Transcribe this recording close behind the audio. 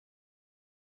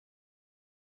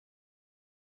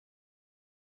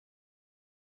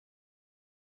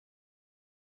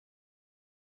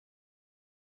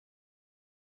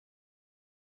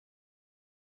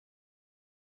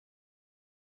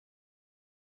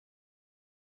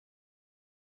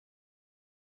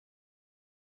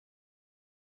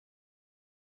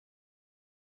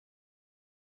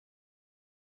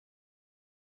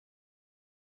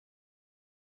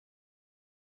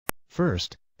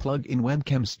First, plug in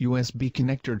Webcam's USB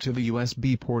connector to the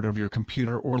USB port of your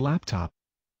computer or laptop.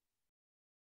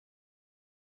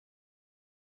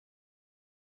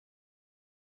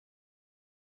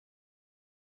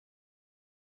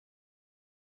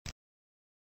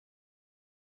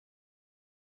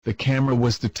 The camera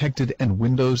was detected and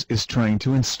Windows is trying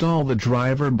to install the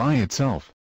driver by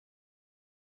itself.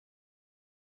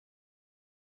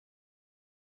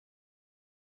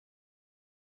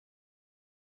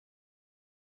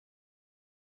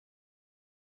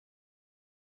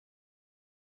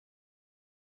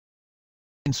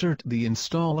 Insert the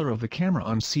installer of the camera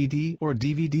on CD or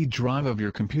DVD drive of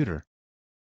your computer.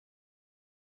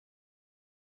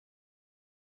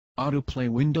 Autoplay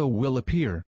window will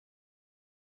appear.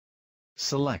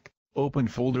 Select Open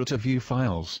Folder to view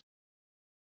files.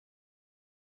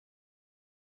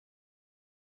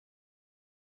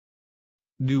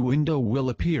 New window will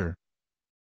appear.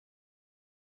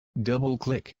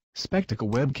 Double-click Spectacle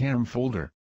Webcam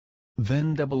folder.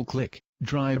 Then double-click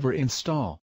Driver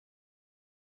Install.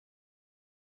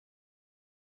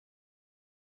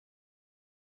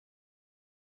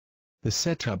 The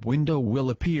setup window will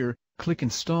appear. Click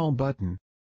Install button.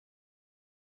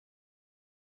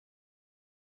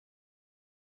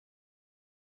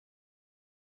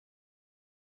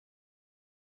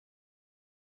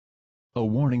 A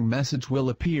warning message will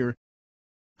appear.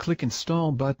 Click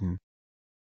Install button.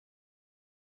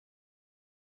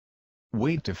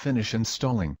 Wait to finish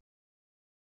installing.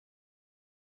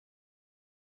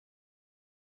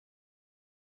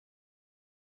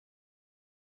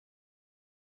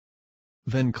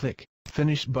 Then click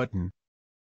Finish button.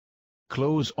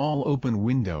 Close all open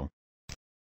window.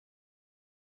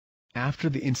 After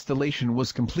the installation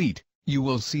was complete, you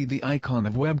will see the icon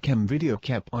of Webcam Video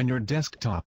Cap on your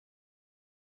desktop.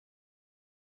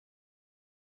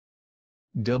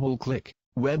 Double-click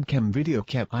Webcam Video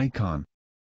Cap icon.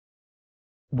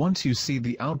 Once you see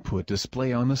the output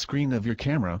display on the screen of your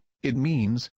camera, it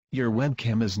means your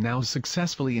webcam is now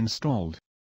successfully installed.